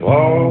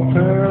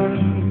Walker,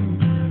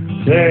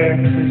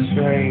 Texas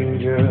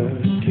Ranger,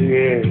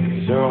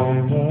 kicks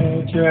on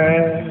the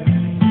track.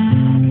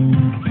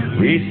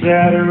 We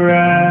sat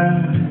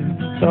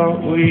around,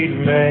 thought we'd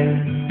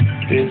make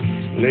this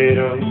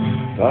little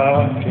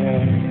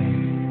podcast.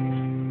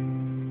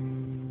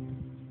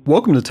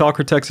 Welcome to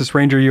Talker Texas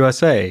Ranger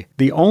USA,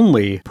 the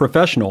only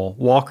professional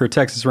Walker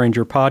Texas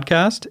Ranger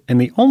podcast, and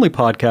the only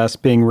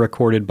podcast being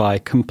recorded by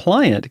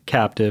compliant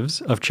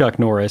captives of Chuck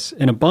Norris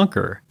in a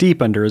bunker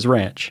deep under his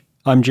ranch.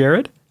 I'm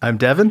Jared. I'm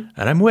Devin.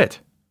 And I'm Whit.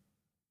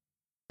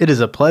 It is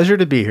a pleasure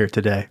to be here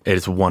today. It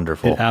is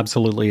wonderful. It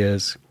absolutely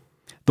is.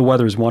 The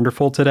weather is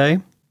wonderful today.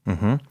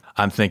 Mm-hmm.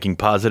 I'm thinking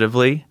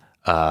positively.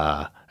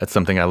 That's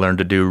something I learned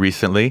to do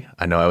recently.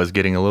 I know I was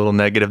getting a little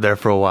negative there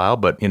for a while,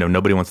 but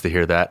nobody wants to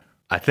hear that.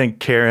 I think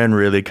Karen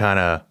really kind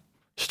of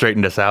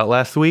straightened us out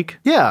last week.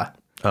 Yeah.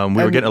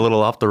 We were getting a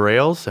little off the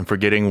rails and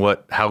forgetting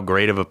how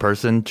great of a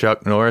person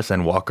Chuck Norris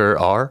and Walker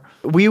are.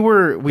 We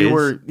were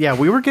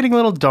getting a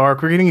little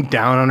dark. We're getting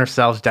down on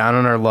ourselves, down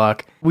on our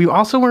luck. We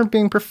also weren't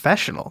being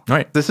professional.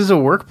 Right. This is a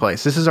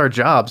workplace. This is our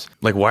jobs.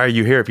 Like, why are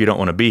you here if you don't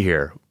want to be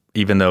here?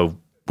 Even though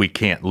we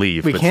can't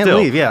leave. We can't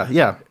leave.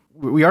 Yeah.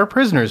 We are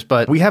prisoners,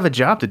 but we have a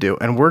job to do,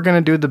 and we're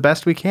going to do the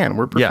best we can.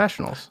 We're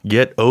professionals. Yeah.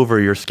 Get over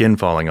your skin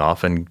falling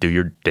off and do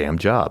your damn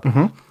job.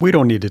 Mm-hmm. We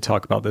don't need to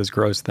talk about those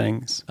gross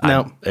things.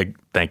 No.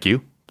 Thank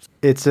you.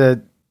 It's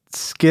a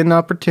skin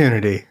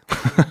opportunity.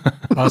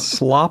 A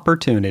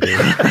slopportunity.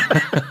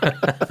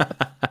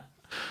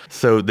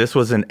 So this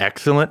was an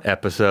excellent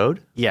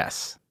episode.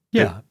 Yes.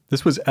 Yeah,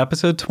 this was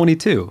episode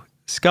 22.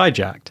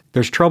 Skyjacked.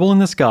 There's trouble in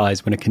the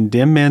skies when a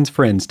condemned man's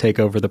friends take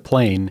over the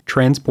plane,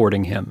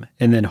 transporting him,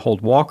 and then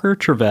hold Walker,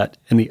 Trevette,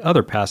 and the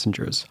other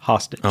passengers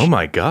hostage. Oh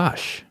my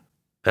gosh.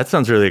 That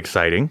sounds really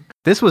exciting.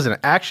 This was an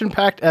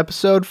action-packed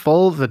episode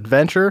full of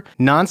adventure,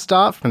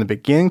 nonstop from the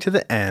beginning to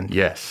the end.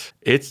 Yes.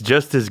 It's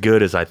just as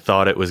good as I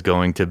thought it was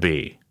going to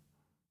be.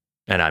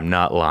 And I'm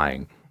not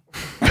lying.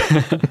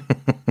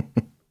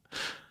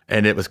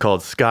 And it was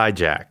called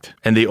Skyjacked.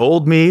 And the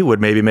old me would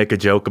maybe make a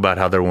joke about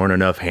how there weren't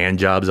enough hand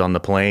jobs on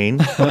the plane.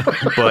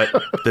 But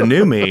the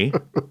new me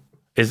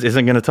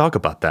isn't going to talk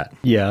about that.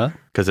 Yeah.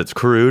 Because it's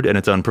crude and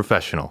it's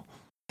unprofessional.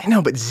 I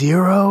know, but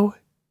zero?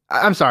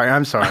 I'm sorry.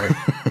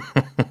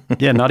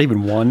 Yeah, not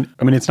even one.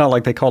 I mean, it's not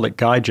like they called it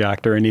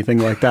Guyjacked or anything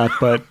like that,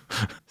 but...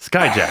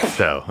 Skyjacked,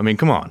 though. I mean,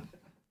 come on.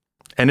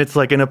 And it's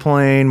like in a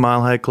plane,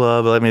 Mile High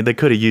Club. I mean, they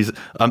could have used...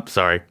 I'm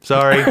sorry.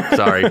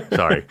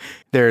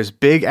 There's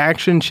big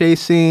action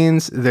chase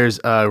scenes. There's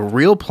a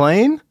real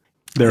plane.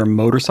 There are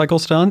motorcycle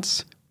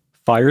stunts,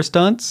 fire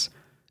stunts,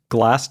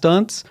 glass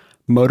stunts,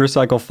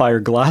 motorcycle fire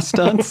glass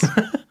stunts.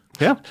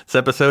 Yeah. This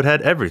episode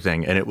had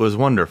everything, and it was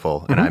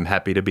wonderful, and I'm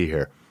happy to be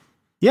here.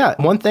 Yeah.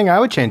 One thing I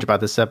would change about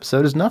this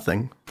episode is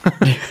nothing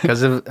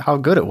because of how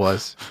good it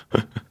was.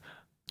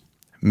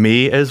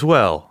 Me as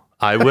well.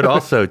 I would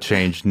also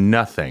change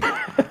nothing.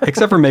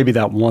 Except for maybe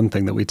that one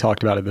thing that we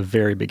talked about at the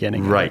very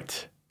beginning.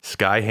 Right.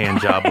 Sky hand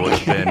job would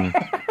have been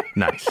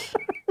nice,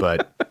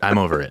 but I'm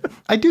over it.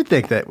 I do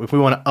think that if we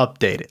want to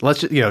update it, let's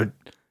just,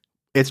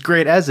 it's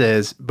great as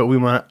is, but we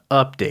want to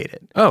update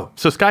it. Oh,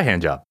 so Sky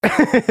hand job.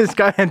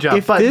 Sky hand job.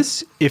 If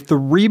the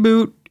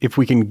reboot, if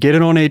we can get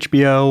it on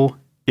HBO,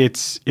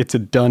 it's a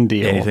done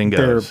deal. Anything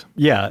goes.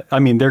 Yeah. I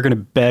mean, they're going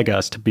to beg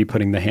us to be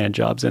putting the hand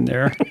jobs in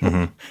there.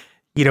 Mm-hmm.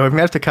 We're going to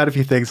have to cut a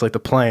few things like the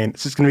plane.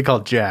 It's just going to be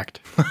called Jacked.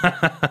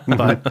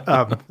 But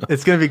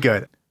it's going to be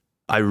good.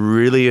 I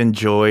really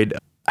enjoyed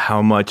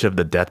how much of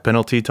the death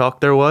penalty talk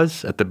there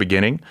was at the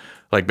beginning.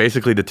 Like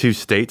basically the two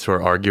states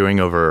were arguing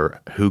over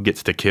who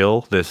gets to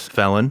kill this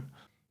felon.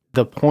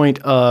 The point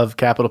of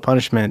capital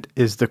punishment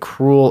is the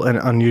cruel and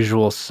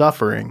unusual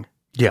suffering.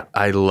 Yeah.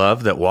 I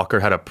love that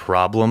Walker had a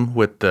problem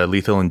with the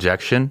lethal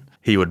injection.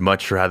 He would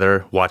much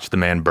rather watch the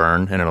man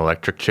burn in an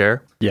electric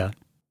chair. Yeah.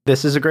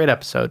 This is a great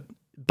episode.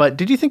 But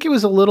did you think it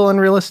was a little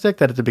unrealistic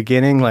that at the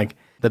beginning, like,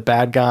 the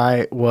bad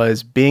guy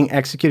was being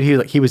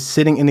executed? He was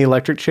sitting in the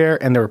electric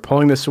chair and they were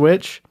pulling the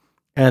switch.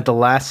 And at the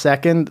last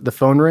second, the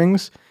phone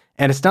rings.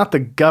 And it's not the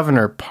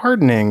governor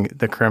pardoning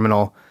the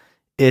criminal.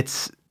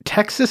 It's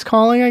Texas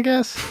calling, I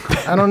guess.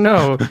 I don't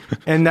know.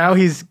 And now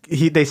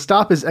they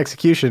stop his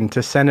execution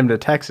to send him to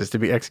Texas to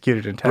be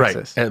executed in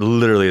Texas. Right. At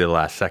literally the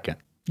last second.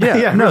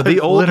 Yeah. No, the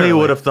old literally. me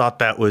would have thought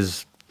that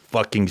was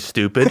fucking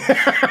stupid,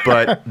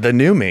 but the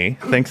new me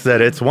thinks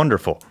that it's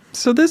wonderful.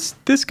 So this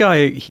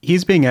guy,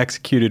 he's being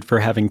executed for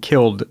having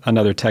killed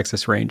another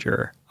Texas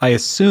Ranger. I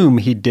assume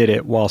he did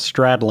it while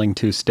straddling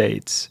two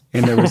states,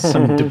 and there was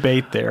some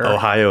debate there.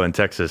 Ohio and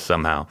Texas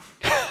somehow.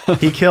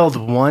 He killed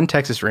one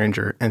Texas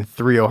Ranger and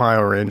 3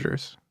 Ohio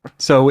Rangers.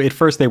 So at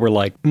first they were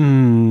like,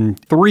 3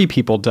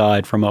 people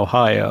died from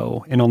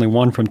Ohio and only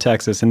 1 from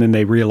Texas, and then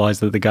they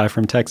realized that the guy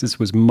from Texas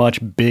was much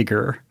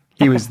bigger.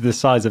 He was the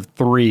size of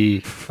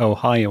 3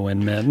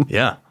 Ohioan men.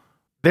 Yeah.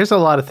 There's a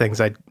lot of things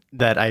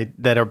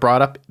that are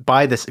brought up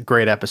by this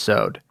great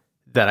episode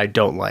that I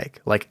don't like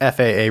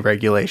FAA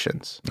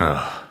regulations.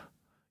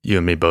 You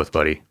and me both,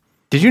 buddy.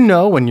 Did you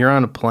know when you're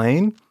on a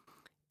plane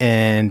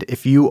and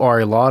if you are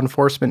a law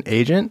enforcement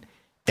agent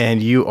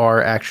and you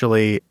are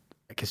actually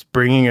guess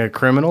bringing a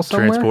criminal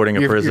somewhere. Transporting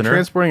a prisoner. You're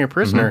transporting a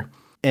prisoner.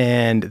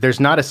 And there's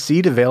not a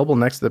seat available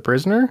next to the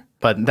prisoner,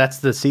 but that's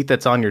the seat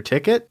that's on your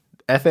ticket.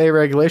 FAA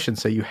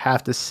regulations say you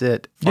have to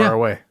sit far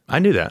away. I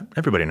knew that.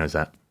 Everybody knows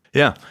that.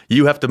 Yeah.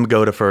 You have to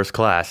go to first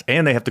class,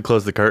 and they have to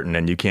close the curtain,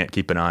 and you can't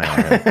keep an eye on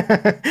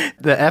it.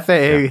 The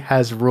FAA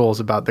has rules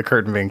about the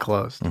curtain being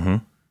closed. Mm-hmm.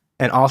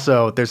 And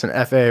also, there's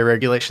an FAA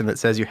regulation that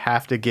says you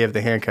have to give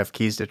the handcuff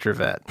keys to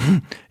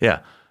Trevette. Yeah.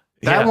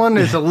 That one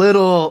is a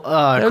little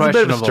That was questionable. a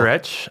bit of a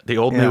stretch. The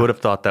old me would have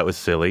thought that was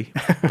silly,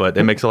 but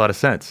it makes a lot of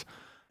sense.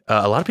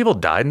 A lot of people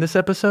died in this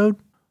episode.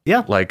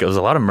 Yeah. Like, it was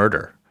a lot of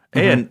murder.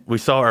 And we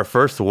saw our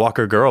first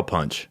Walker girl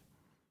punch,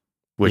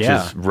 which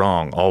is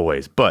wrong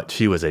always, but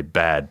she was a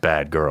bad,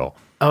 bad girl.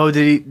 Oh,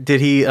 did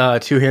he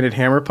two-handed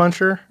hammer punch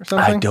her or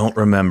something? I don't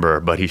remember,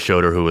 but he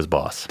showed her who was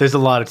boss. There's a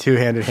lot of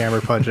two-handed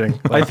hammer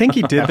punching. I think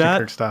he did Captain that.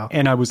 Kirk style.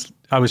 And I was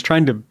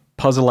trying to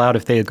puzzle out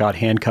if they had got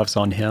handcuffs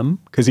on him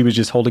because he was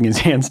just holding his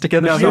hands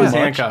together. No, he so was much.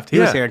 handcuffed. He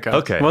was handcuffed.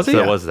 Okay. Was he? So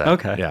Yeah. it was that.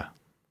 Okay. Yeah.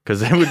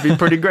 Because it would be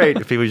pretty great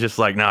if he was just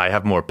like, I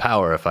have more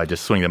power if I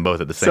just swing them both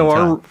at the same So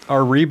time.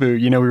 our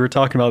reboot, we were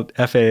talking about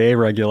FAA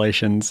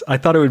regulations. I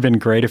thought it would have been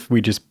great if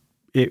we just,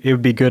 it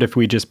would be good if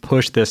we just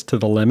pushed this to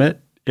the limit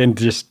and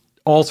just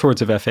all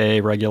sorts of FAA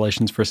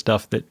regulations for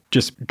stuff that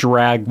just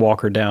drag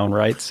Walker down,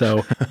 right?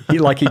 So he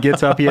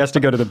gets up, he has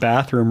to go to the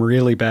bathroom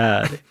really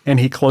bad, and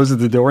he closes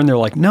the door, and they're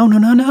like,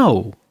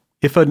 no.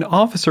 If an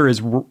officer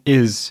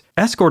is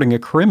escorting a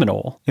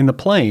criminal in the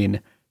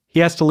plane, he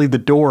has to leave the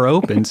door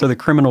open so the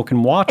criminal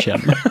can watch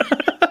him.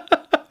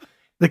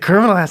 The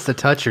criminal has to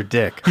touch your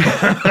dick.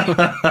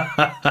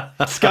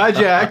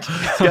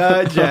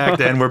 Skyjacked,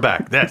 and we're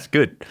back. That's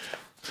good.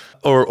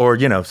 Or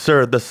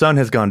sir, the sun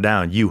has gone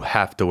down. You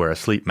have to wear a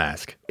sleep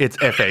mask. It's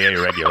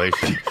FAA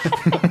regulation.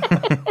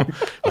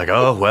 Like,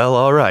 oh, well,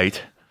 all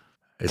right.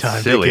 It's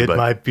Time silly, to get but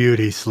my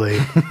beauty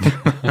sleep.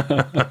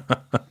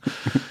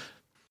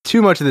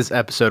 Too much of this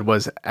episode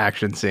was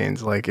action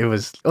scenes. Like, it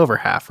was over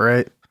half,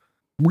 right?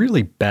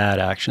 Really bad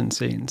action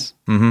scenes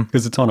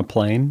because it's on a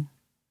plane,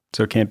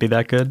 so it can't be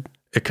that good.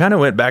 it kind of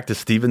went back to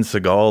Steven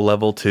Seagal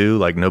level too.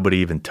 Like nobody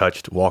even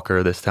touched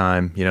Walker this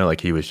time. You know,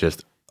 like he was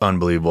just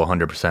unbelievable,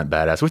 100%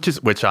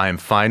 badass, which I am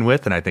fine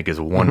with, and I think is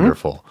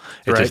wonderful.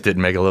 It just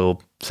didn't make a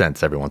little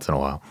sense every once in a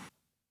while.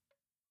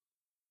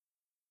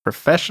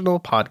 Professional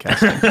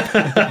podcasting.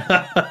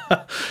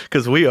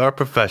 Because we are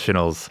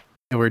professionals.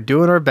 And we're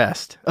doing our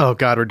best. Oh,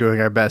 God, we're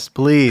doing our best.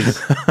 Please.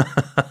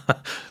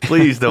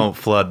 Please don't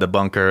flood the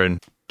bunker and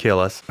kill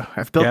us.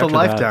 I've built a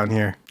life down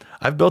here.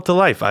 I've built a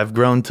life. I've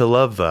grown to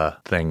love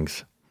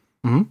things.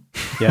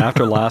 Yeah,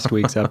 after last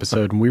week's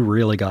episode, we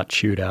really got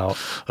chewed out.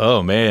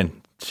 Oh, man.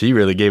 She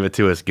really gave it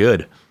to us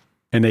good.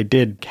 And they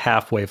did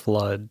halfway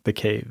flood the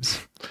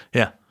caves.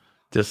 Yeah.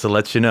 Just to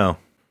let you know,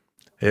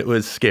 it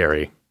was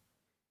scary.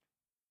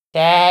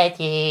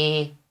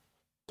 Daddy.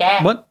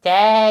 What?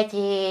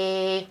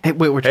 Daddy. Hey,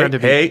 wait, we're trying to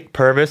be... Hey,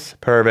 Purvis.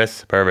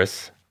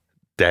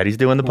 Daddy's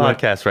doing the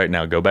podcast right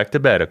now. Go back to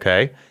bed,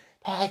 okay?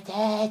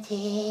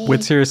 Daddy.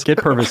 With serious, get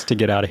Purvis to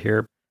get out of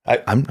here.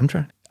 I'm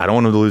trying. I don't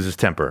want him to lose his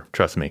temper.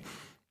 Trust me.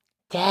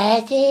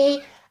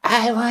 Daddy,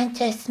 I want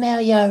to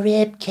smell your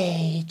rib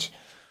cage.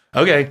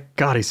 Okay.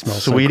 God, he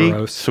smells Sweetie, so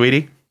gross.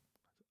 sweetie,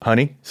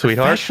 honey,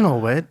 sweetheart. Professional,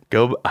 Whit.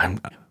 Go.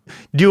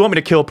 Do you want me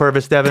to kill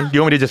Purvis, Devin? Do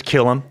you want me to just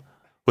kill him?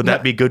 Would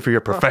that be good for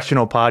your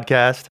professional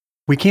podcast?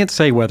 We can't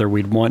say whether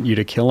we'd want you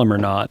to kill him or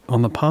not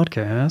on the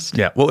podcast.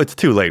 Yeah, well, it's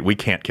too late. We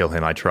can't kill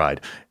him. I tried.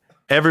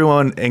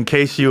 Everyone, in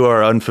case you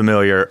are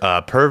unfamiliar,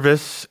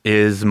 Purvis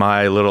is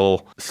my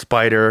little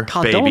spider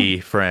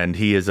baby friend.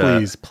 He is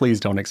Please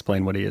don't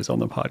explain what he is on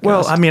the podcast.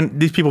 Well, I mean,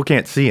 these people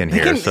can't see in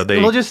here, so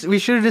they... we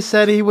should have just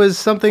said he was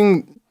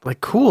something like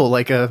cool,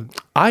 like a...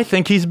 I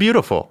think he's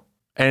beautiful,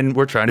 and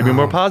we're trying to be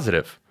more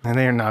positive. And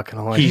they're not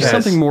going to like he's that.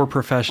 something more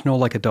professional,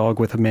 like a dog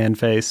with a man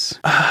face.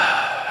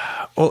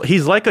 Well,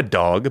 he's like a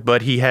dog,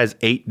 but he has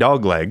 8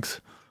 dog legs,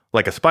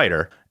 like a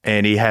spider,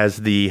 and he has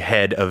the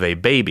head of a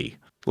baby,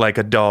 like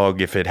a dog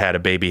if it had a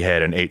baby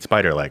head and 8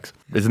 spider legs.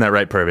 Isn't that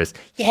right, Purvis?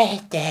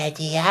 Yes,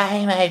 Daddy,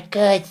 I'm a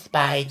good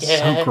spider.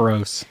 So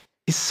gross.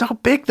 He's so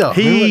big, though.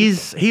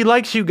 He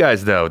likes you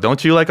guys, though.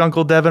 Don't you like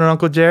Uncle Devin and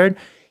Uncle Jared?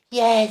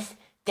 Yes,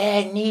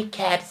 their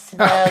kneecaps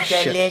smell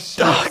delicious.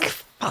 Fuck.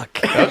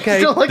 Okay,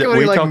 Still like it when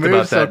he, like, talked moves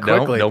about so that.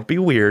 quickly. Don't be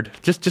weird.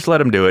 Just let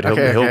him do it.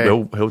 Okay,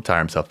 okay. He'll tire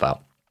himself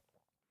out.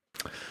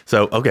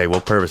 So, okay,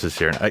 well, Purvis is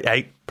here.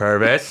 Hey,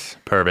 Purvis.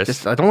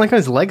 I don't like how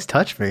his legs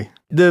touch me.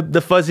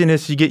 The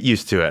fuzziness, you get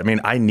used to it. I mean,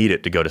 I need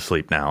it to go to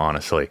sleep now,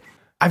 honestly.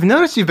 I've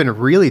noticed you've been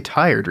really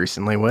tired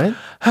recently, Whit.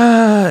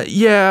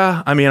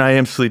 Yeah. I mean, I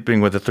am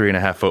sleeping with a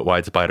 3.5-foot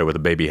wide spider with a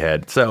baby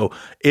head. So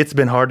it's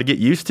been hard to get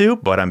used to,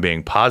 but I'm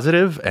being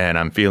positive and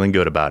I'm feeling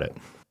good about it.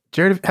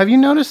 Jared, have you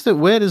noticed that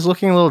Whit is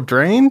looking a little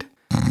drained?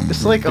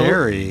 Just like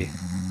Very.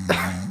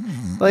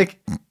 like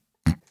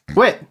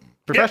Whit.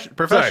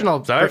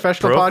 Professional Sorry.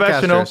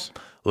 podcasters.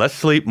 Less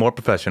sleep, more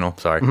professional.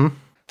 Sorry.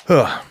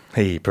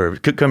 Hey, Purvis,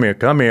 come here.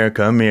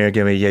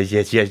 Give me yes.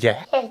 Yes,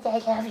 I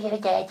love you,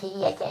 Daddy.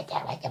 Yes,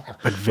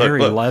 But very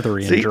Look,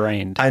 leathery see, and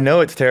drained. I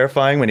know it's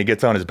terrifying when he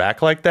gets on his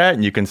back like that,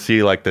 and you can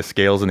see like the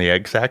scales and the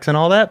egg sacs and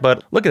all that.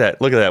 But look at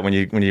that when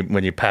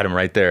you pat him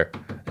right there.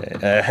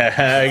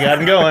 I got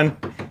him going.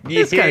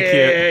 It's kind of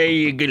cute.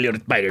 You good little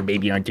spider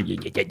baby, aren't you?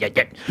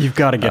 You've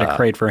got to get a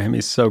crate for him.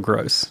 He's so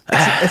gross.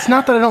 It's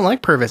not that I don't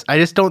like Purvis. I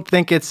just don't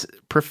think it's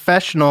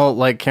professional,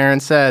 like Karen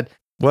said.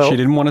 Well, She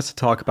didn't want us to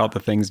talk about the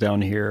things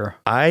down here.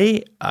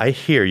 I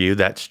hear you.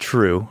 That's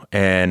true.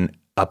 And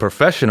a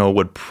professional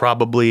would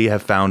probably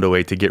have found a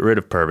way to get rid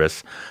of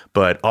Purvis,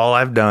 but all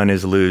I've done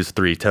is lose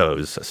 3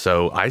 toes.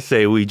 So I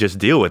say we just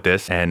deal with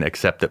this and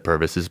accept that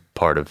Purvis is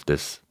part of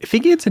this. If he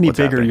gets any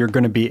bigger, happening? you're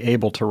going to be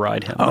able to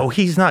ride him. Oh,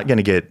 he's not going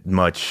to get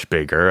much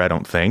bigger, I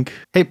don't think.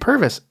 Hey,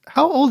 Purvis,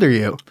 how old are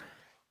you?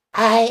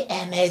 I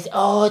am as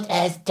old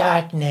as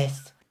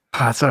darkness.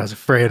 That's what I was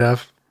afraid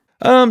of.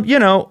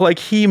 Like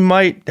he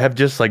might have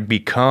just like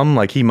become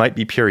like he might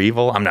be pure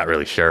evil. I'm not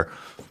really sure.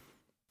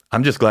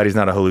 I'm just glad he's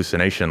not a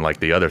hallucination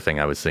like the other thing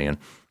I was seeing.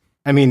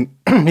 I mean,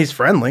 he's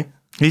friendly.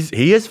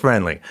 He is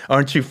friendly.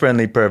 Aren't you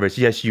friendly, Purvis?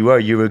 Yes, you are.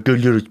 You're a good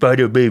little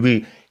spider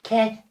baby.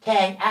 Can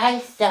I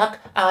suck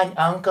on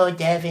Uncle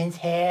Devin's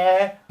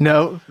hair?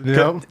 No.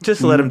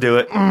 Just let him do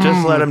it.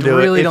 Just let him do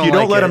really it. If don't you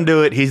don't like let it. him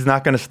do it, he's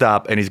not going to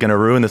stop, and he's going to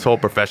ruin this whole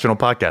professional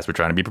podcast. We're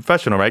trying to be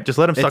professional, right? Just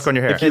let him suck on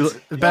your hair. It's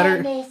Let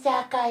better. me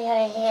suck on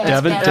your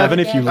hair. Devin,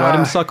 if you let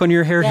him suck on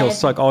your hair, he'll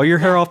suck all your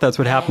hair off. That's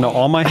what happened to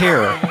all my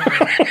hair.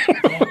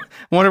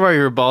 Wonder why you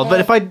were bald.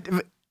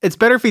 But it's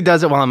better if he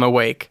does it while I'm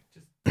awake.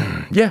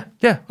 Yeah.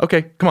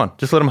 Okay, come on.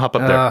 Just let him hop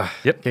up there.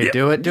 Yep. Okay, Yep.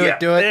 do it. Yeah,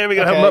 Do it. There we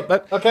go. Okay. Help him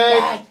up.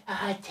 Okay.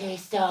 It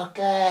tastes so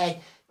good.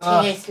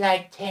 Tastes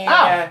like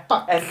tanner.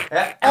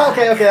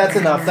 Okay,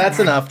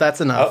 that's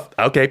enough.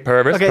 Okay,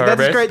 Purvis. Okay, that's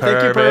Purvis, great.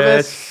 Thank you,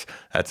 Purvis.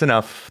 That's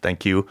enough.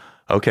 Thank you.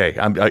 Okay.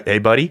 Hey,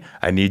 buddy,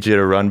 I need you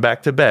to run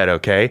back to bed,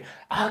 okay?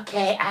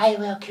 Okay, I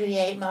will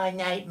create more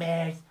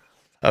nightmares.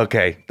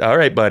 Okay. All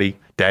right, buddy.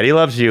 Daddy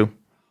loves you.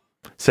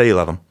 Say you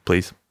love him,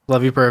 please.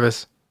 Love you,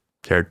 Purvis.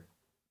 Jared.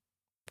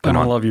 I Come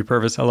don't on. love you,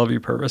 Purvis. I love you,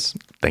 Purvis.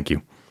 Thank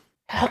you.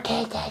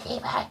 Okay, Daddy,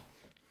 bye.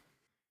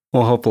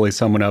 Well, hopefully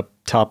someone up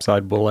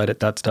topside will edit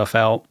that stuff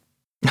out.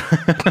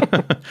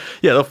 Yeah,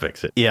 they'll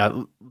fix it.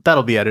 Yeah,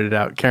 that'll be edited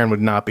out. Karen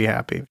would not be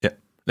happy. Yeah.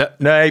 No,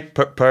 hey,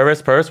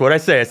 Purvis, what'd I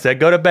say? I said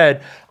go to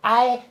bed.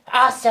 I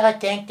also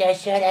think there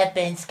should have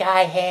been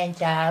sky hand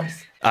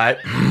jobs.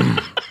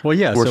 Well,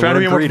 yeah, We're so trying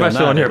to be more agreed on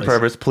professional in that, here, at least.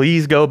 Purvis.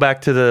 Please go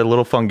back to the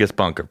little fungus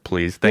bunker,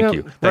 please. Thank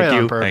you. right on,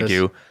 Thank Purvis.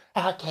 you.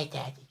 Okay,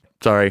 Daddy.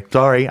 Sorry.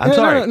 I'm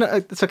sorry. No,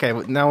 it's okay.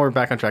 Now we're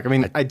back on track. I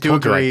mean, I do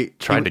Told you agree. I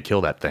tried to kill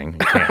that thing. You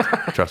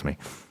can't. Trust me.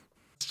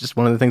 It's just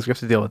one of the things we have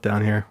to deal with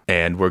down here.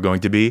 And we're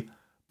going to be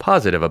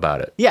positive about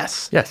it.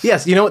 Yes.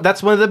 Yes. You know what?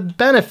 That's one of the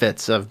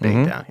benefits of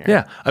being down here.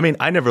 Yeah. I mean,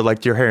 I never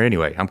liked your hair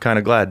anyway. I'm kind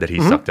of glad that he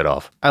sucked it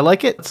off. I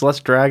like it. It's less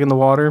drag in the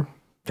water.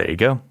 There you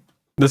go.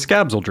 The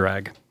scabs will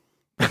drag.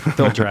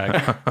 They'll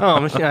drag.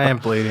 Oh, I am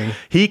bleeding.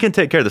 He can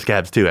take care of the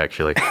scabs too,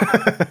 actually.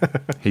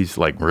 He's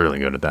like really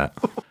good at that.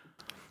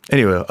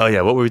 Anyway, oh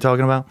yeah, what were we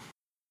talking about?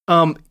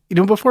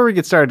 Before we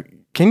get started,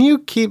 can you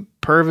keep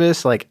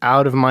Purvis like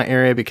out of my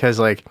area because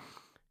like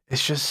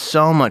it's just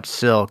so much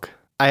silk.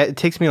 It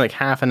takes me like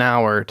half an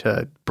hour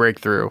to break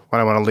through when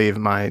I want to leave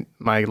my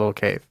little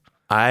cave.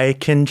 I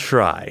can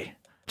try.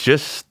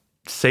 Just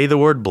say the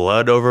word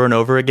blood over and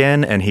over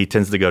again, and he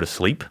tends to go to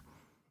sleep.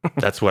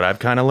 That's what I've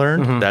kind of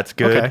learned. That's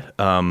good. Okay.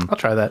 I'll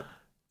try that.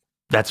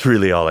 That's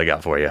really all I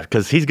got for you,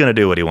 because he's going to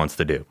do what he wants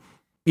to do.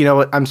 You know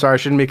what? I'm sorry. I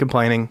shouldn't be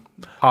complaining.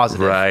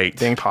 Positive. Right.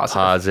 Being positive.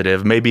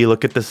 Positive. Maybe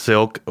look at the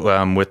silk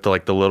with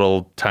the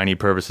little tiny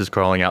Purvises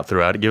crawling out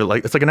throughout it. Give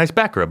it it's like a nice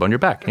back rub on your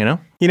back, you know?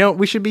 You know,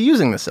 we should be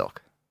using the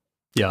silk.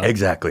 Yeah.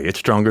 Exactly. It's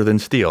stronger than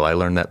steel. I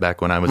learned that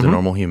back when I was a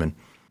normal human.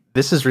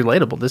 This is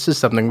relatable. This is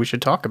something we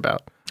should talk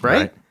about,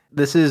 right?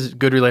 This is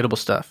good, relatable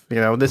stuff. You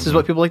know, this is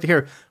what people like to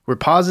hear. We're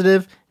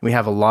positive, and we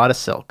have a lot of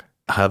silk.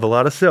 I have a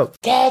lot of silk.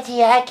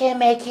 Daddy, I can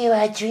make you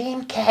a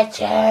dream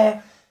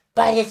catcher,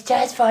 but it's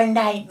just for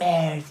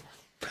nightmares.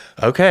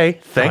 Okay,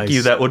 thank Nice.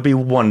 you. That would be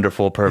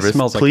wonderful, Purvis. It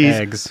smells like please,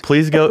 eggs.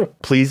 Please go.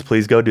 please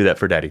go do that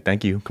for Daddy.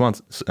 Thank you. Come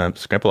on,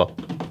 scramble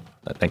up.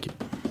 Thank you.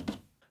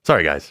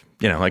 Sorry, guys.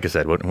 You know, like I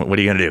said, what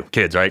are you gonna do?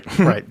 Kids, right?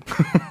 Right.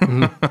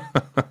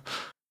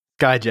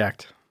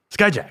 Skyjacked.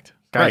 Skyjacked.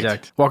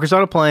 Skyjacked. Walker's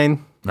on a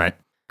plane. Right.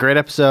 Great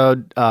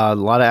episode. A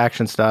lot of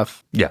action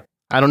stuff. Yeah.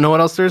 I don't know what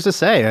else there is to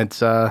say.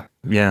 It's Yeah.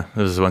 There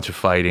was a bunch of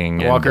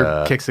fighting. Walker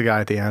and, kicks the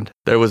guy at the end.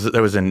 There was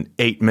an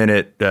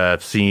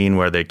 8-minute scene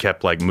where they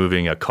kept like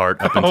moving a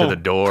cart up into the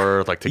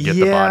door, like to get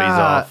the bodies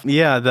off.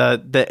 Yeah,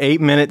 the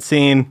 8-minute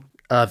scene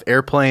of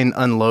airplane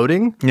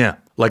unloading. Yeah.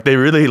 Like they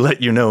really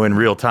let you know in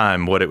real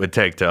time what it would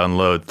take to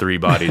unload 3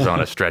 bodies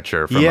on a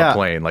stretcher from Yeah, a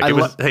plane. Like I it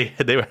was, they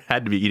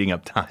had to be eating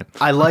up time.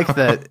 I like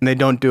that they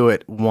don't do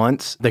it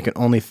once. They can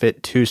only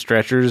fit 2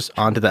 stretchers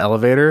onto the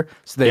elevator.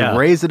 So they Yeah.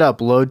 raise it up,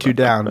 load 2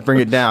 down,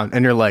 bring it down.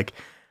 And you're like,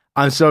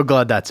 I'm so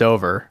glad that's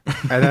over.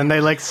 And then they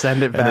like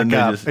send it then back they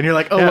up. just- and you're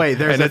like, oh, Yeah, wait,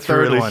 there's and a it's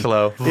third really one.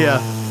 slow. Yeah.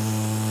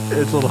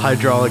 It's a little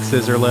hydraulic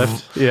scissor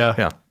lift. Yeah.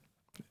 Yeah.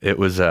 It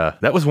was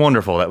that was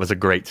wonderful. That was a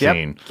great Yep.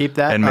 scene. Keep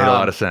that. And made a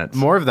lot of sense.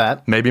 More of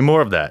that. Maybe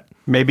more of that.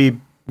 Maybe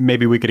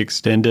we could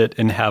extend it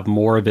and have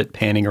more of it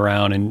panning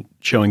around and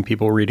showing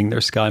people reading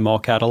their Sky Mall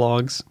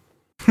catalogs.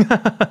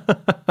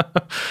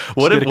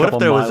 What get a if couple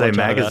there was a mileage out of that.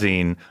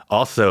 magazine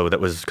also that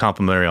was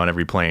complimentary on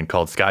every plane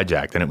called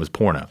Skyjacked and it was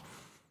porno?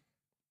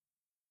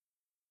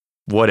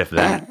 What if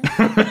that?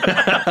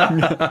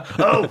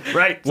 Oh,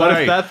 right. What if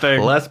sorry. that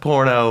thing? Less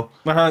porno,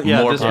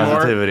 Yeah, more just more.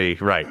 positivity.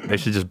 Right. They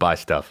should just buy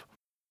stuff.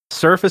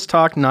 Surface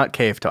talk, not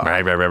cave talk.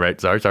 Right.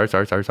 Sorry.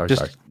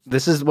 Just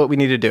this is what we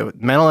need to do.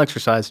 Mental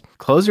exercise.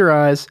 Close your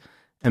eyes.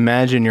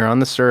 Imagine you're on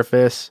the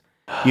surface.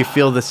 You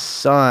feel the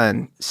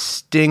sun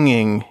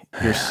stinging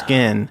your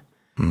skin.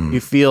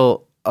 You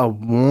feel a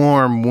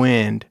warm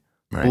wind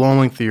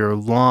blowing through your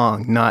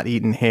long, not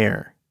eaten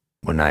hair.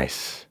 Well,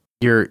 nice.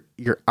 Your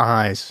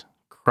eyes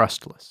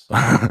crustless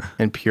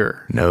and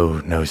pure.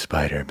 No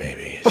spider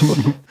babies.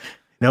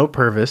 No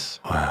Purvis.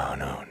 Wow,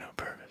 no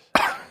purpose.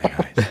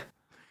 Nice.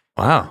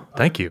 Wow,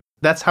 thank you.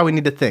 That's how we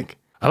need to think.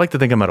 I like to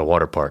think I'm at a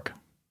water park.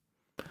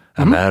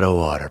 I'm at a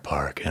water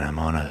park and I'm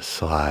on a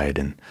slide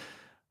and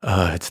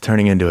it's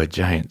turning into a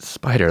giant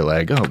spider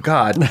leg. Oh,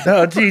 God.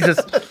 Oh, Jesus.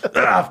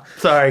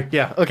 Sorry.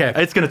 Yeah. Okay.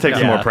 It's going to take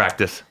some more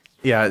practice.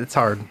 Yeah, it's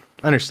hard.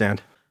 I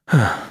understand.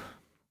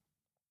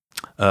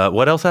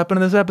 What else happened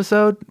in this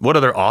episode? What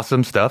other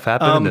awesome stuff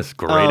happened in this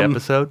great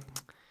episode?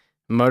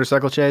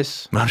 Motorcycle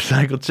chase.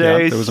 Motorcycle chase.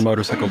 Yeah, there was a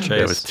motorcycle chase.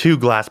 There was 2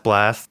 glass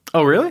blasts.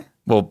 Oh, really?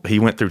 Well, he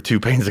went through 2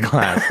 panes of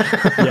glass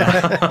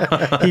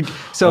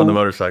on the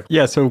motorcycle.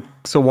 Yeah, so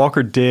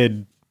Walker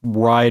did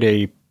ride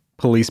a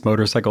police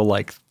motorcycle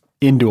like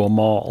into a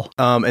mall.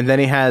 And then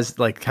he has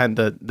like kind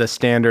of the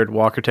standard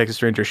Walker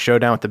Texas Ranger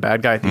showdown with the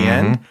bad guy at the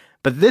end.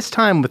 But this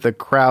time with a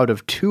crowd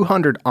of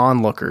 200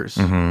 onlookers.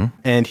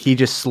 And he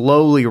just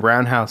slowly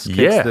roundhouse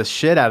kicks the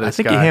shit out of this I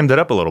think guy. he hammed it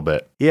up a little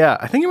bit. Yeah,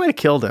 I think he might have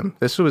killed him.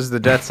 This was the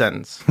death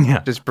sentence.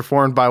 Yeah. Just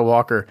performed by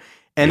Walker.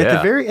 And at the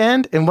Yeah. very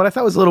end, and what I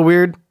thought was a little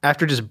weird,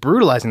 after just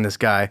brutalizing this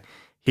guy,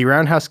 he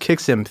roundhouse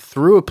kicks him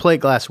through a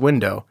plate glass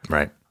window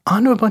Right.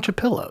 onto a bunch of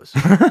pillows.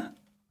 I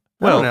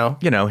don't know.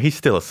 You know, he's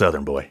still a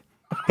Southern boy.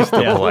 He's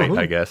still Yeah. polite,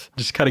 I guess.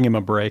 Just cutting him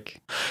a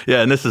break.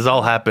 Yeah, and this is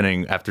all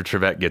happening after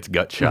Trevette gets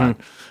gut shot,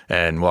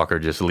 and Walker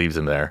just leaves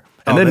him there.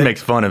 And Oh, then they-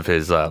 makes fun of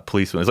his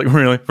policeman. He's like,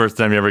 really? First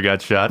time you ever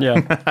got shot?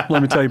 Yeah.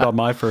 Let me tell you about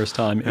my first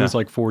time. It was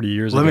like 40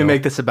 years ago. Let me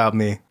make this about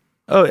me.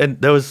 Oh,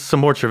 and there was some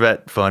more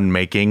Trevette fun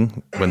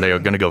making when they were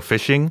going to go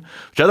fishing,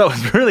 which I thought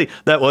was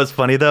that was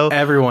funny, though.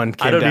 Everyone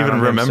came I don't down even on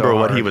him remember so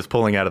what he hard. was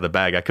pulling out of the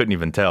bag. I couldn't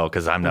even tell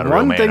because I'm not a real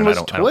One man. thing and was I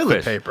don't toilet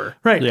fish. paper.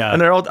 Right. Yeah.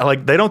 And they're all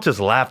like, they don't just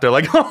laugh. They're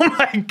like, oh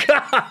my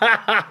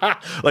God.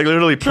 Like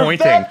literally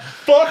pointing.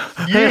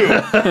 Fuck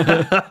you.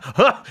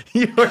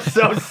 You are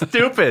so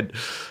stupid.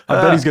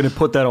 I bet he's going to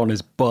put that on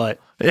his butt.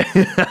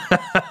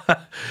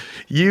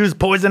 Use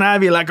poison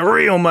ivy like a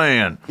real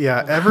man.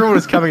 Yeah, everyone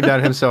was coming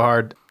down him so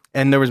hard.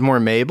 And there was more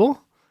Mabel.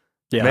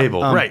 Yeah.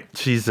 Mabel, right.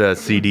 She's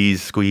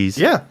CD's squeeze.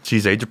 Yeah.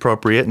 She's age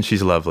appropriate and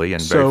she's lovely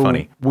and So very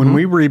funny. when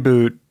we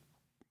reboot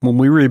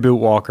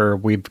Walker,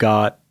 we've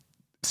got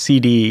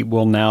CD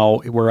we're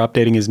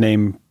updating his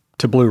name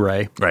to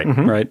Blu-ray. Right.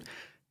 Right.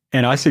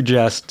 And I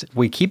suggest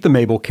we keep the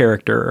Mabel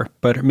character,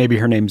 but maybe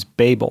her name's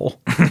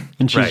Babel.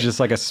 And she's Right. just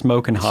like a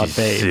smoking hot She's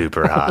babe.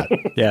 super hot.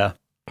 Yeah.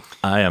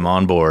 I am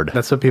on board.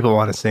 That's what people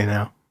want to see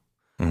now.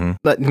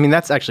 But I mean,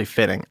 that's actually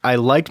fitting. I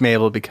liked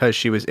Mabel because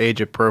she was age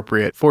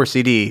appropriate for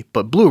CD,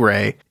 but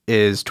Blu-ray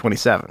is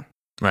 27.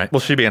 Right. Will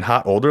she be a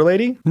hot older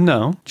lady?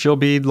 No, she'll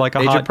be like a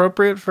Age hot.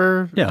 appropriate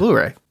for Yeah.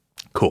 Blu-ray.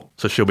 Cool.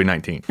 So she'll be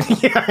 19.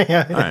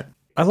 Yeah. All right.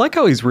 I like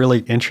how he's really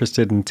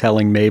interested in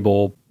telling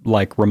Mabel,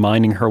 like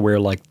reminding her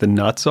where like the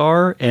nuts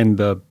are and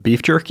the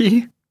beef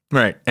jerky.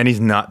 Right. And he's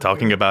not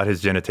talking about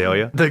his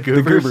genitalia. The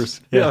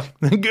goobers. Yeah.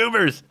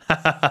 Goobers.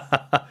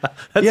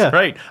 That's Yeah.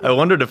 right. I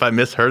wondered if I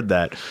misheard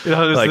that.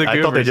 Yeah, it's Like, the I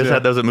thought they goobers, just yeah.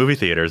 had those at movie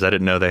theaters. I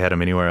didn't know they had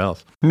them anywhere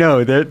else.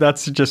 No,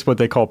 that's just what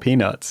they call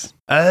peanuts.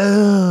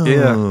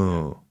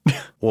 Oh.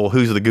 Yeah. Well,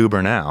 who's the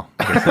goober now?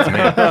 I guess it's me.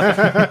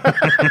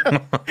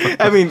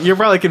 I mean, you're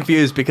probably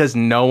confused because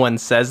no one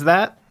says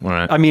that. All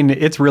right. I mean,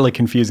 it's really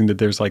confusing that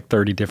there's like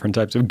 30 different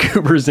types of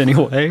goobers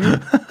anyway.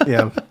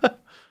 Yeah.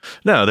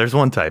 No, there's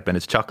one type, and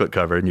it's chocolate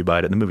covered, and you buy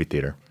it in the movie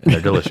theater, and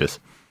they're delicious.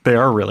 They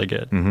are really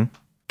good.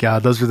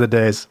 God, those were the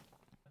days.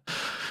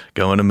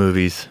 Going to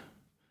movies,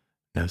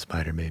 no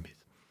spider babies.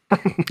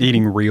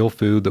 Eating real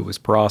food that was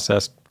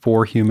processed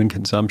for human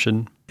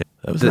consumption.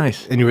 That was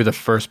nice. And you were the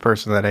first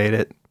person that ate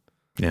it.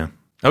 Yeah.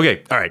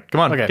 Okay. All right.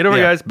 Come on. Okay, Get over,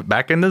 yeah. guys.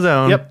 Back in the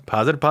zone. Yep.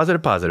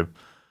 Positive.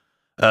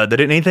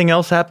 Did anything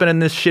else happen in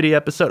this shitty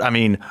episode? I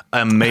mean,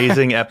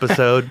 amazing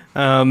episode.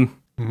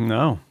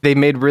 No. They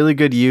made really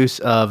good use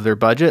of their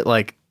budget.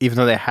 Like, even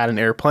though they had an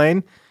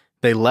airplane,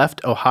 they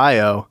left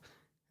Ohio.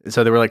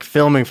 So they were like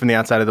filming from the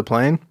outside of the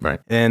plane. Right.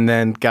 And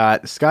then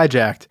got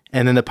skyjacked.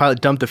 And then the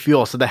pilot dumped the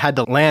fuel. So they had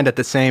to land at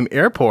the same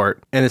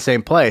airport in the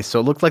same place. So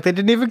it looked like they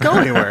didn't even go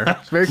anywhere.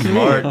 It's very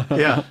convenient.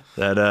 Yeah.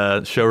 That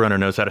showrunner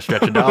knows how to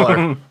stretch a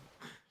dollar.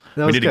 That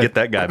We was need to good. get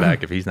that guy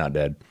back if he's not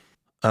dead.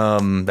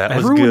 That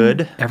was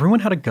good. Everyone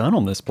had a gun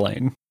on this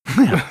plane.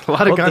 A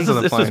lot of guns on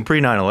the This plane. was pre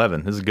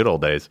 9/11. This is good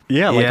old days.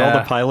 Yeah, like all Yeah.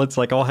 the pilots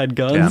all had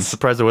Yeah, I'm guns.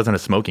 surprised there wasn't a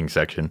smoking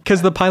section.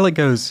 Because the pilot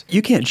goes,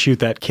 "You can't shoot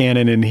that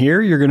cannon in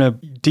here. You're going to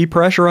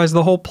depressurize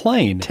the whole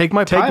plane. Take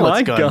my my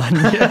pilot's gun."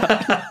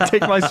 Yeah.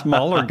 Take my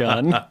smaller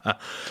gun.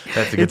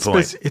 That's a good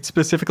point. It's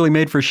specifically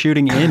made for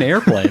shooting in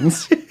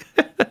airplanes.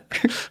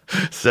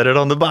 Set it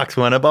on the box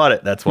when I bought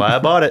it. That's why I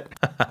bought it.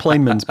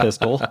 Planeman's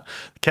pistol.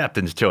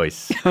 Captain's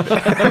choice.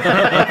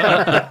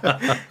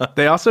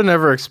 They also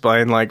never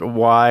explain like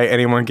why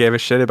anyone gave a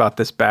shit about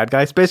this bad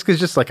guy. It's basically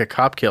just like a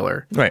cop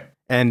killer. Right.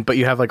 But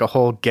you have like a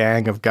whole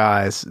gang of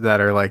guys that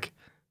are like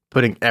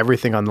putting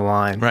everything on the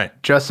line. Right.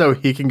 Just so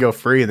he can go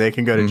free and they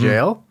can go to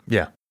jail.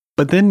 Yeah.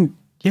 But then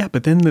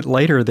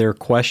later they're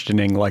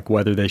questioning like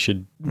whether they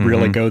should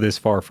really go this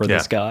far for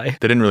this guy.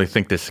 They didn't really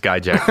think this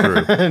skyjack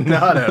through.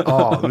 Not at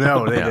all.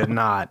 No, they did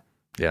not.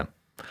 Yeah.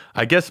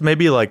 I guess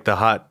maybe like the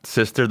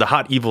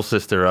hot evil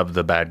sister of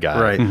the bad guy.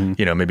 Right.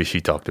 You know, maybe she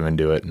talked him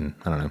into it, and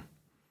I don't know.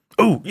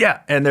 Oh,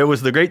 yeah. And there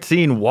was the great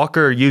scene.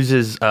 Walker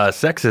uses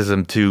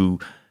sexism to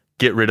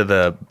get rid of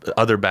the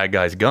other bad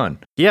guy's gun.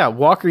 Yeah,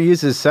 Walker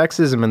uses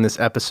sexism in this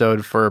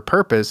episode for a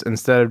purpose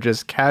instead of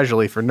just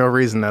casually for no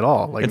reason at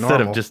all. Like Instead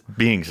normal. of just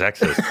being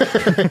sexist.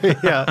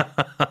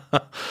 yeah.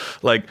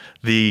 Like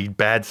the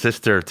bad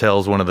sister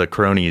tells one of the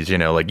cronies, you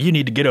know, like, you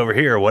need to get over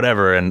here or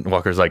whatever. And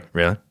Walker's like,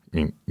 really?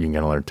 You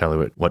gonna let her tell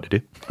her what to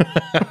do?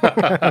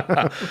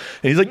 And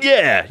he's like,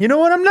 yeah, you know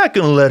what? I'm not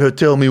gonna let her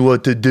tell me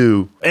what to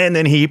do. And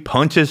then he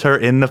punches her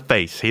in the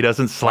face. He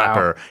doesn't slap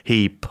her.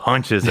 He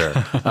punches her.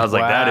 I was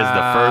like, that is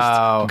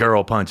the first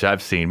girl punch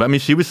I've seen. But I mean,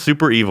 she was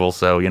super evil,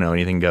 so, you know,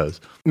 anything goes.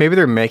 Maybe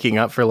they're making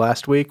up for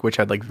last week, which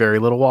had like very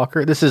little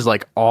Walker. This is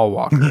like all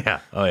Walker.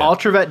 Yeah. Oh, yeah. All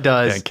Trevette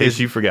does Yeah, in case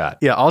you forgot.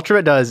 Yeah, all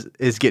Trevette does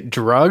is get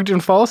drugged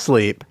and fall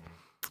asleep,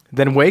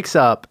 then wakes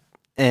up,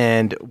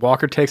 and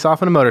Walker takes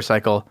off on a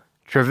motorcycle.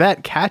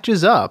 Trevette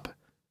catches up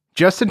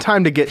just in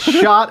time to get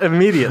shot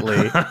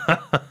immediately.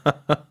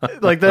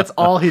 Like, that's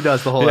all he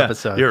does the whole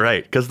episode. You're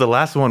right. Because the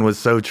last one was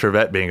so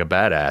Trevette being a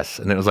badass.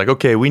 And it was like,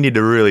 okay, we need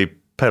to really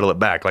pedal it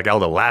back. Like all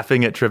the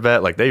laughing at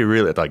Trevette, like they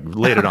really like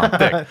laid it on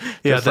thick.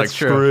 Yeah, Just that's like,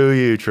 true. screw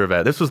you,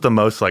 Trevette. This was the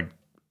most like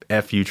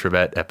F you,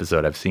 Trevette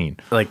episode I've seen.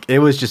 Like, it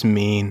was just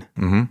mean.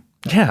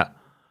 Yeah.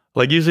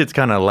 Like usually it's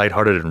kind of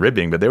lighthearted and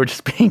ribbing, but they were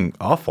just being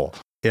awful.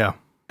 Yeah.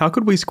 How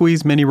could we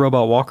squeeze Mini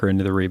Robot Walker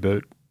into the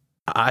reboot?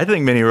 I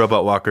think Mini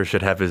Robot Walker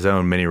should have his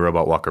own Mini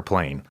Robot Walker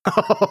plane.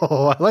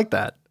 Oh, I like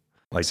that.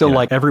 Like, So you know,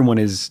 like everyone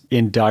is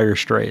in dire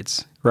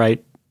straits,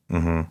 right?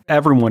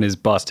 Everyone is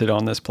busted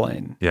on this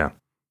plane. yeah.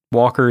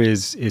 Walker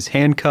is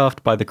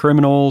handcuffed by the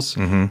criminals.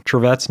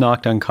 Trevette's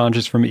knocked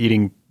unconscious from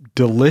eating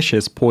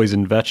delicious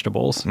poisoned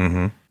vegetables.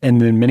 And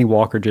then Mini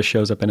Walker just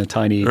shows up in a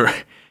tiny...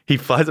 He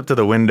flies up to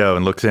the window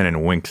and looks in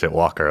and winks at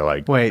Walker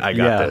like, Wait, I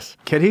got this.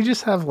 Could he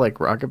just have like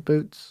rocket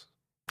boots?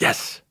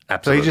 Yes, So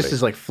absolutely. he just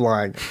is like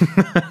flying.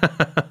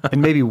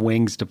 and maybe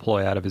wings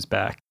deploy out of his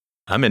back.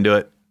 I'm into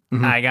it.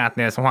 I got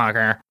this,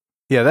 Walker.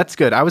 Yeah, that's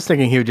good. I was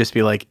thinking he would just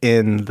be like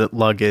in the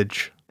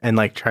luggage and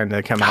like trying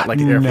to come out like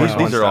Air No. Force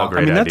One These are all style.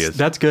 great I mean, ideas.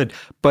 that's good.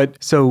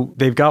 But so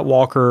they've got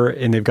Walker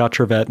and they've got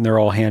Trevette and they're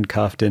all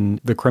handcuffed and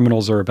the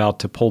criminals are about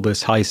to pull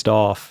this heist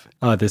off,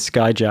 this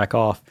skyjack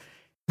off.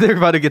 They're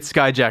about to get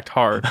skyjacked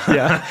hard.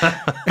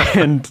 Yeah.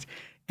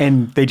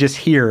 and they just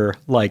hear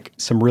like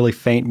some really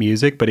faint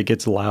music, but it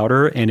gets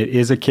louder and it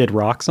is a Kid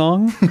Rock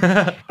song.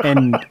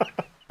 And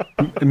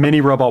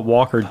Mini Robot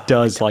Walker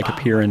does like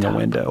appear in the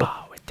window.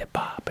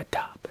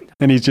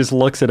 And he just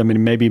looks at him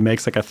and maybe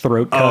makes like a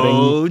throat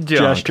cutting junk.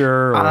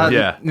 gesture. Or,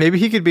 Yeah. Maybe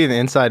he could be an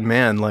inside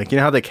man. Like, you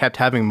know how they kept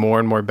having more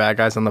and more bad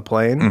guys on the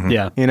plane?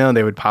 Yeah. You know,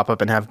 they would pop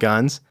up and have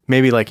guns.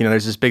 Maybe like, you know,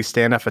 there's this big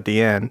standoff at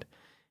the end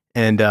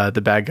and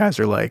the bad guys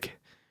are like,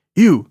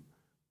 you,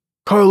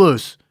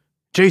 Carlos,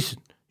 Jason,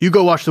 you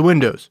go wash the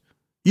windows.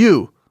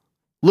 You,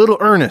 little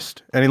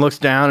Ernest. And he looks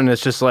down and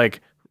it's just like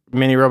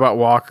Mini Robot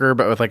Walker,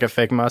 but with like a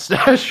fake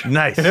mustache.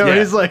 Nice. You know, yeah.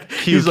 he's like,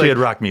 Cue Kid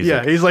Rock music.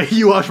 Yeah, he's like,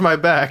 you wash my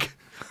back.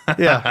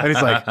 Yeah. And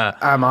he's like,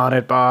 I'm on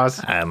it, boss.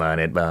 I'm on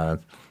it,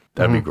 Bob.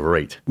 That'd be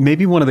great.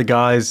 Maybe one of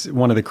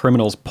the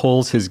criminals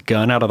pulls his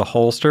gun out of the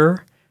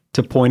holster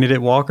to point it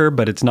at Walker,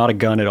 but it's not a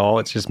gun at all.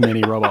 It's just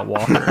Mini Robot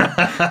Walker.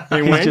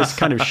 He's just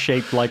kind of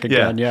shaped like a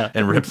gun, yeah.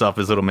 And rips off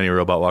his little Mini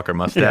Robot Walker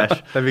mustache.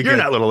 that'd be You're good.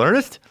 not little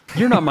Ernest.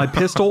 You're not my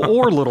pistol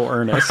or little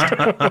Ernest.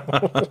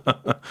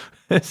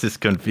 This is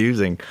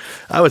confusing.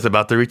 I was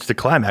about to reach the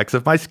climax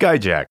of my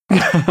skyjack.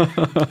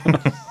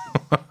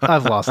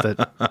 I've lost it.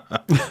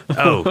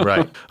 Oh,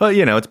 right. Well,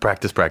 you know, it's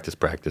practice.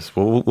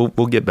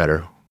 We'll get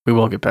better. We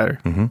will get better.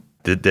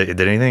 Did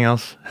anything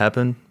else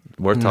happen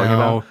worth talking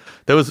No. about?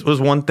 There was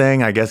one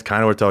thing, I guess,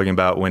 kind of worth talking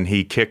about when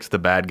he kicks the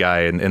bad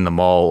guy in the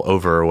mall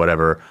over or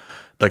whatever.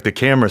 Like the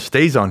camera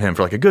stays on him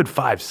for like a good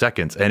 5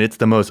 seconds, and it's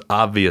the most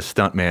obvious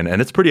stuntman,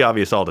 and it's pretty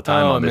obvious all the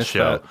time Oh, I on this missed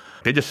show. that.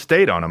 They just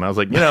stayed on him. I was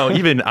like,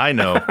 even I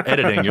know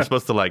editing, you're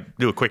supposed to like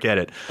do a quick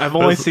edit. I've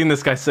only seen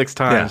this guy 6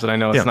 times, and I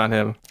know it's not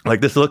him.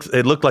 Like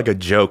it looked like a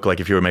joke, like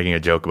if you were making a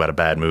joke about a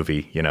bad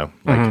movie,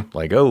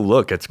 like, oh,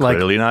 look, it's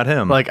clearly not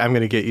him. Like, I'm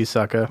going to get you,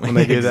 sucker, when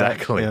they do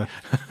Exactly. that.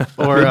 Yeah.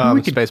 Or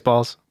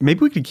Spaceballs. Maybe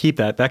we could keep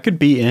that. That could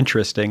be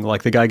interesting.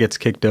 Like the guy gets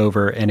kicked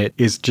over and it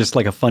is just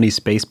like a funny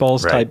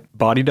Spaceballs type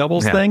body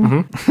doubles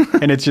thing.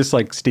 And it's just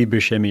like Steve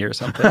Buscemi or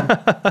something.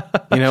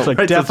 It's like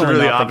definitely it's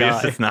really not the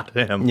obvious guy. it's not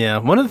him. Yeah,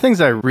 one of the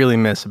things I really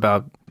miss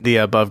about the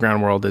above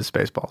ground world is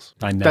Spaceballs.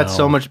 I know. That's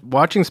so much.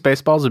 Watching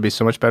Spaceballs would be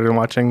so much better than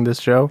watching this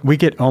show. We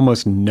get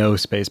almost no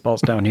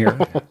Spaceballs down here.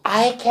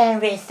 I can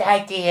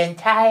recite the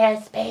entire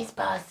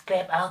Spaceball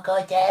script,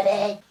 Uncle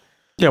David.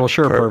 Yeah, well,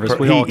 sure, Purvis.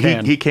 We all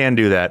can. He can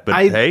do that. But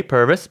hey,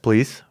 Purvis,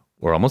 please.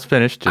 We're almost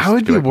finished. Just I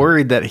would be like,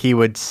 worried that he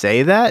would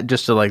say that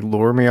just to like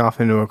lure me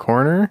off into a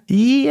corner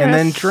and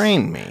then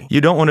drain me. You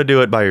don't want to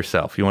do it by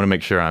yourself. You want to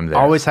make sure I'm there.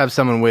 Always have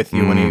someone with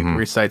you when he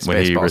recites Spaceballs.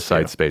 When he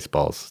recites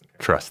Spaceballs.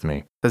 Trust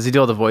me. Does he do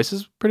all the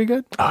voices pretty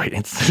good? Oh,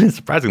 it's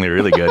surprisingly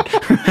really good.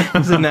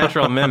 He's a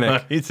natural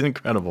mimic. He's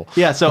incredible.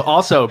 Yeah, so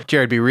also,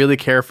 Jared, be really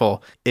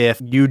careful if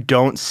you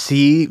don't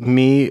see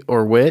me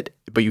or Wit,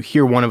 but you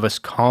hear one of us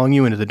calling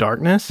you into the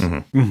darkness.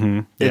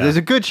 There's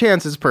a good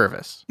chance it's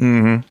Purvis.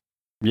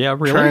 Yeah,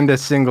 really? Trying to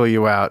single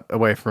you out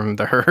away from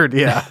the herd.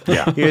 Yeah.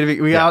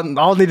 We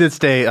all need to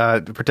stay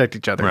to protect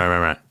each other.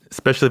 Right.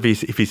 Especially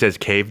if he says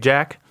Cave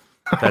Jack.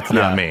 That's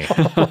not me.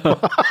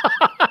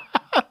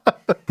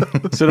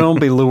 So don't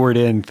be lured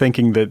in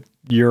thinking that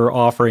you're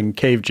offering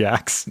cave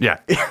jacks. Yeah.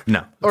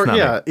 No. Or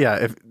not me.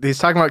 if he's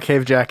talking about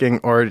cave jacking,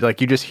 or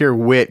like you just hear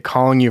Wit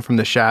calling you from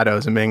the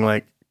shadows and being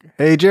like,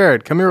 "Hey,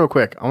 Jared, come here real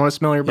quick. I want to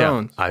smell your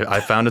bones." I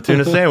found a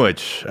tuna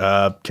sandwich.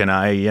 Can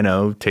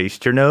I,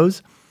 taste your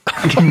nose?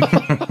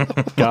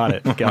 Got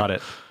it.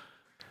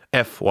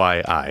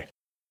 FYI.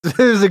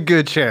 There's a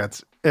good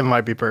chance it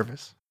might be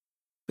Purvis.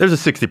 There's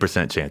a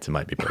 60% chance it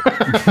might be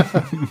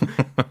perfect.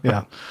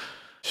 Yeah.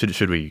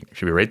 Should we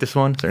rate this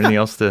one? Is there anything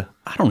else to?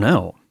 I don't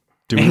know.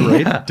 Do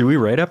we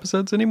rate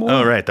episodes anymore?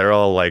 Oh, right. They're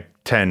all like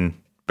 10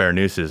 bare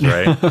nooses,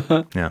 right?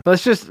 Yeah.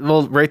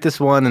 We'll rate this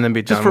one and then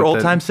be done. Just for with old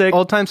it. time's sake?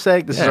 Old time's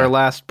sake. This is our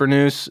last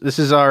Burnous. This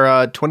is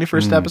our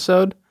 21st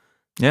episode.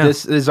 Yeah.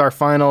 This is our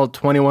final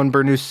 21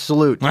 Burnous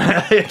salute to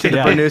the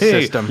Burnous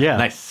system. Yeah.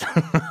 Nice.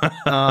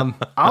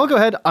 I'll go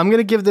ahead. I'm going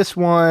to give this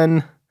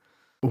one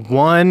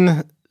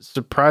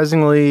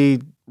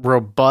surprisingly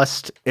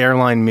robust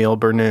airline meal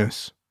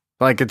Burnous.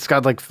 Like, it's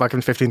got like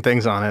fucking 15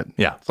 things on it.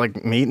 Yeah. It's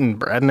like meat and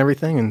bread and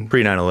everything. And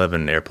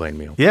Pre-9/11 airplane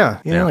meal.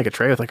 yeah, like a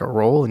tray with like a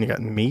roll and you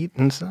got meat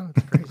and stuff.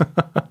 It's crazy.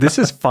 This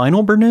is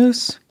final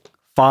Burnous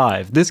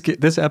 5.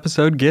 This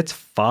episode gets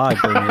 5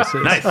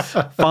 Burnouses. Nice.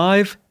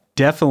 5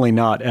 definitely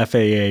not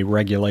FAA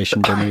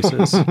regulation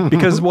Burnouses.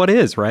 Because what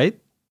is, right?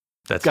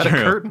 That's got true.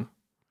 a curtain.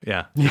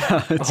 Yeah. Yeah.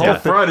 The whole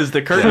front is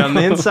the curtain. On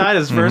the inside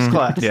is first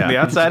class. Yeah. And the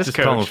outside is just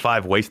call them coach.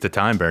 5 waste of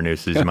time bare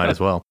nooses. You might as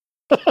well.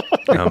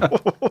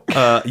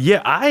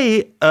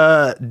 I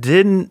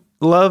didn't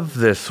love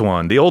this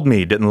one. The old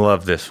me didn't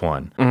love this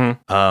one.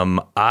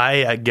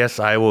 I guess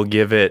I will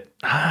give it.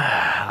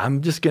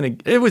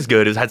 It was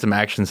good. It had some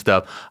action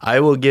stuff. I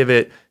will give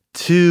it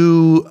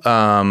 2.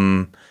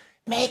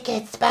 Make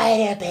it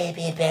Spider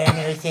Baby Bear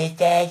Nooses,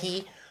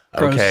 Daddy.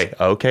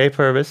 Okay,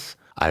 Purvis.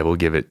 I will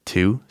give it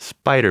 2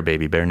 spider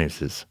baby bare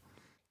nooses.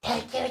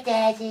 Thank you,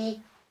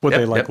 Daddy. What they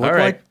Yep, look all right.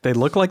 like? They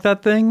look like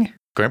that thing?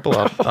 Grandpa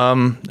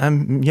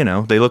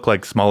off. They look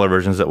like smaller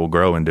versions that will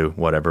grow into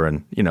whatever,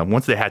 and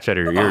once they hatch out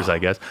of your ears, I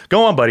guess.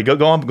 Go on, buddy.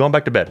 Go on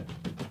back to bed.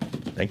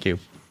 Thank you.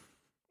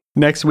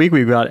 Next week,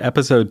 we've got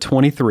episode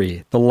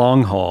 23, The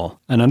Long Haul.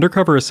 An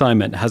undercover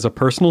assignment has a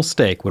personal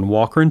stake when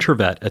Walker and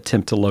Trevette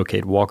attempt to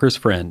locate Walker's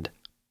friend,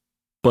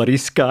 Buddy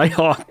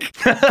Skyhawk,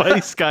 Buddy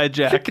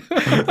Skyjack.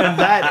 And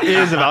that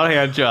is about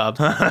hand jobs.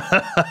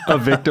 a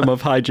victim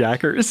of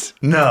hijackers.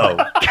 No.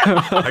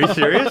 Are you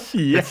serious?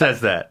 Yeah. It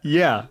says that.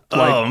 Yeah.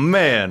 Oh,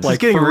 man. This is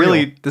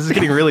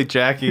getting really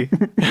Jackie.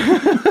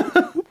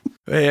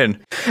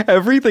 Man.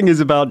 Everything is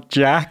about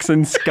Jax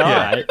and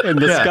Sky and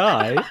the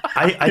sky.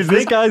 I Because think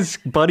this guy's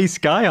Buddy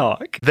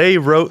Skyhawk. they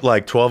wrote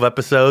like 12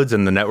 episodes,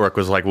 and the network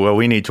was like, well,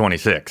 we need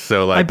 26.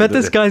 So, like, I bet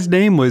this guy's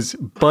name was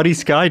Buddy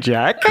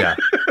Skyjack. Yeah.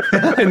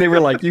 And they were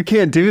like, you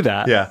can't do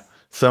that. Yeah.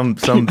 Some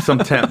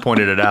temp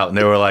pointed it out, and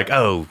they were like,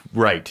 "Oh,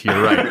 right, you're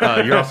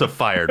right. You're also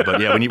fired, but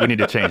yeah, we need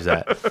to change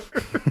that."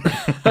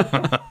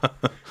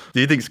 Do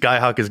you think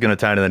Skyhawk is going to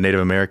tie into the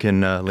Native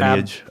American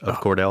lineage of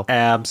Cordell?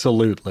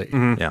 Absolutely.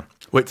 Yeah.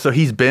 Wait, so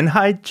he's been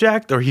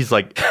hijacked, or he's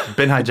like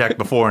been hijacked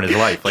before in his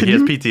life? Like he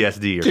has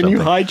PTSD or Can something?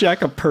 you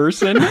hijack a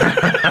person?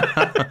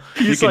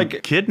 He's You like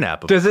can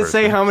kidnap a Does it person.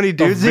 say how many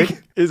dudes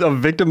is a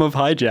victim of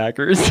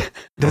hijackers.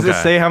 Does it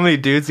say how many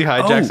dudes he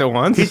hijacks at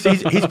once?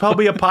 He's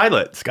probably a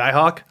pilot,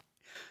 Skyhawk.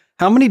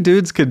 How many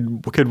dudes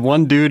could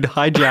one dude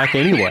hijack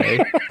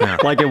anyway?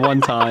 Like at one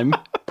time.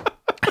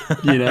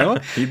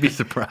 You'd be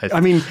surprised.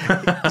 I mean,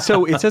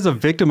 so it says a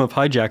victim of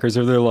hijackers.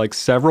 Are there like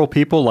several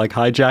people like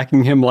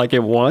hijacking him like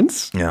at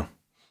once? Yeah.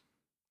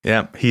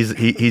 He's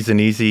an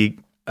easy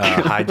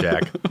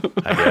hijack,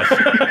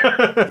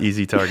 I guess.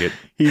 Easy target.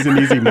 He's an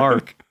easy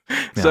mark.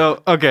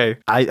 So, okay,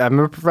 I'm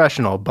a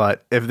professional,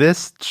 but if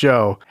this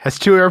show has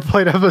 2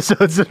 airplane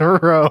episodes in a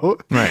row,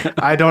 Right.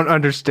 I don't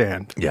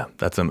understand. Yeah,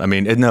 that's I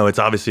mean, no, it's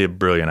obviously a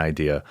brilliant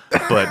idea,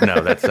 but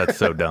no, that's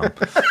so dumb.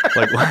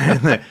 Like,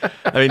 why?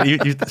 I mean,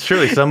 you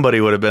surely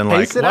somebody would have been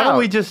like, Pace it why don't out.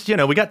 we just,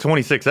 we got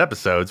 26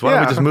 episodes. Why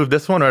don't we just move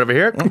this one right over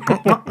here and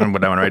put that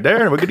one right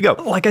there, and we're good to go.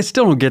 Like, I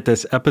still don't get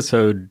this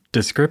episode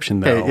description,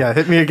 though. Hey, yeah,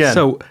 hit me again.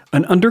 So,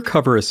 an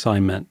undercover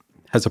assignment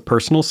has a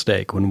personal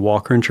stake when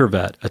Walker and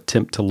Trevette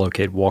attempt to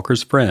locate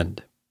Walker's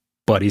friend,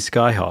 Buddy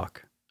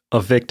Skyhawk,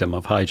 a victim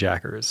of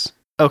hijackers.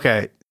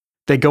 Okay,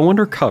 They go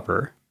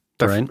undercover,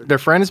 right? their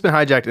friend has been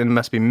hijacked and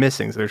must be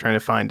missing, so they're trying to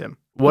find him.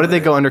 What did they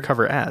go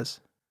undercover as?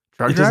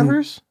 Truck It doesn't-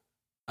 drivers?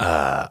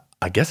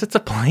 I guess it's a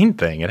plane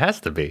thing. It has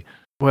to be.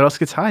 What else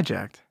gets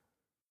hijacked?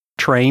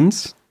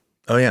 Trains,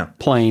 Oh, yeah.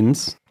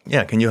 planes,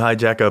 Yeah, can you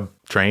hijack a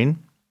train?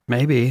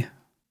 maybe.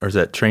 Or is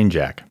that train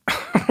jack?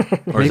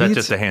 Or Maybe is that it's-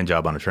 just a hand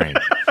job on a train?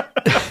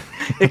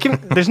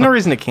 There's no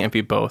reason it can't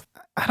be both.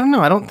 I don't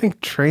know. I don't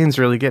think trains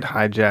really get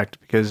hijacked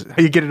because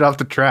you get it off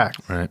the track.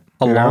 Right.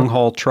 A You know? long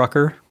haul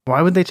trucker.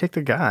 Why would they take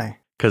the guy?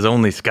 Because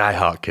only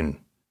Skyhawk can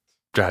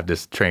drive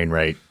this train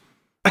right,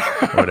 or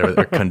whatever,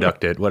 or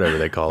conduct it, whatever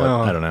they call it.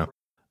 Oh. I don't know.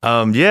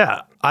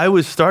 Yeah, I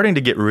was starting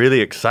to get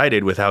really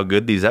excited with how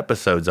good these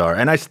episodes are,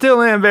 and I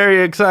still am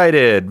very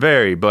excited,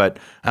 but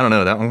I don't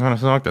know. That one kind of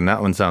sucked, and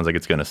that one sounds like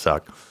it's going to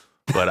suck.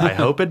 But I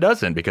hope it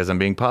doesn't because I'm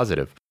being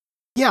positive.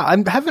 Yeah, I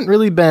haven't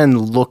really been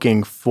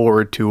looking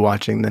forward to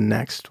watching the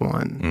next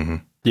one. Mm-hmm.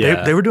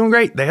 Yeah. They were doing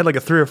great. They had like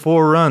a 3 or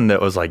 4 run that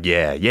was like,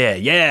 yeah. Yeah,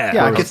 I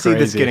That could was see this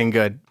crazy. getting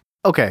good.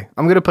 Okay,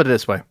 I'm going to put it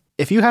this way.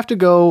 If you have to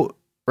go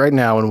right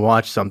now and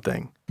watch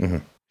something,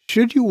 Mhm.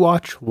 should you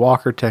watch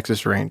Walker,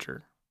 Texas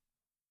Ranger?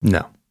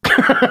 No.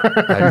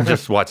 I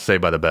just watched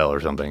Saved by the Bell or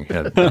something.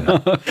 Yeah,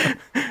 no.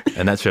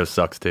 And that show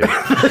sucks too.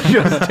 That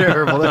show's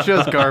terrible. That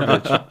show's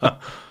garbage.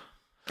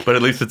 But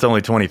at least it's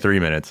only 23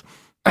 minutes.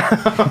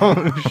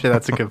 Oh, shit,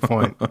 that's a good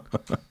point.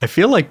 I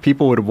feel like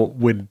people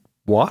would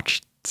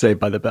watch Saved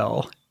by the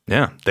Bell.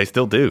 Yeah, they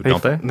still do,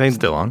 don't they? they-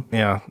 Still on.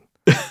 Yeah.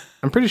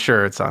 I'm pretty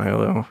sure it's on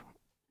Hulu.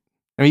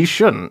 I mean, you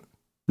shouldn't.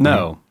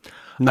 No.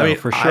 No, I mean,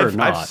 for sure I've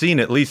not. seen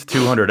at least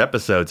 200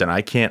 episodes, and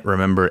I can't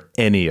remember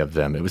any of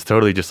them. It was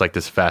totally just like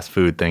this fast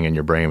food thing in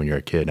your brain when you're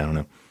a kid. I don't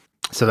know.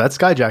 So that's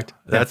Skyjacked.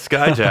 That's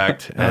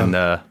Skyjacked, and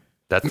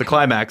that's the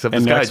climax of the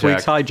and next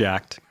week's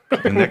Skyjacked.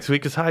 hijacked. And next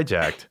week is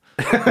Hijacked.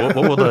 What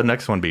will the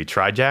next one be?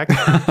 Trijacked?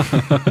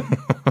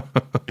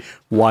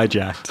 Why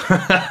jacked?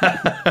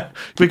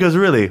 Because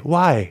really,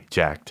 why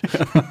jacked?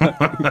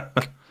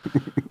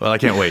 Well, I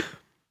can't wait.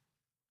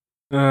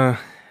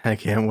 I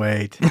can't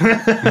wait.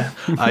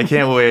 I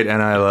can't wait,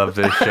 and I love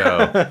this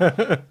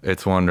show.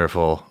 It's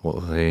wonderful.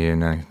 We'll see you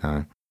next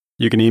time.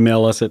 You can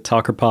email us at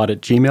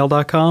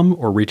talkerpod@gmail.com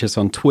or reach us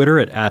on Twitter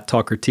at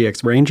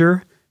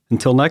 @TalkerTXRanger.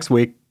 Until next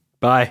week,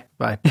 bye.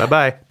 Bye.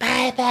 Bye-bye.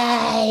 Bye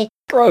bye.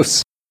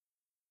 Gross.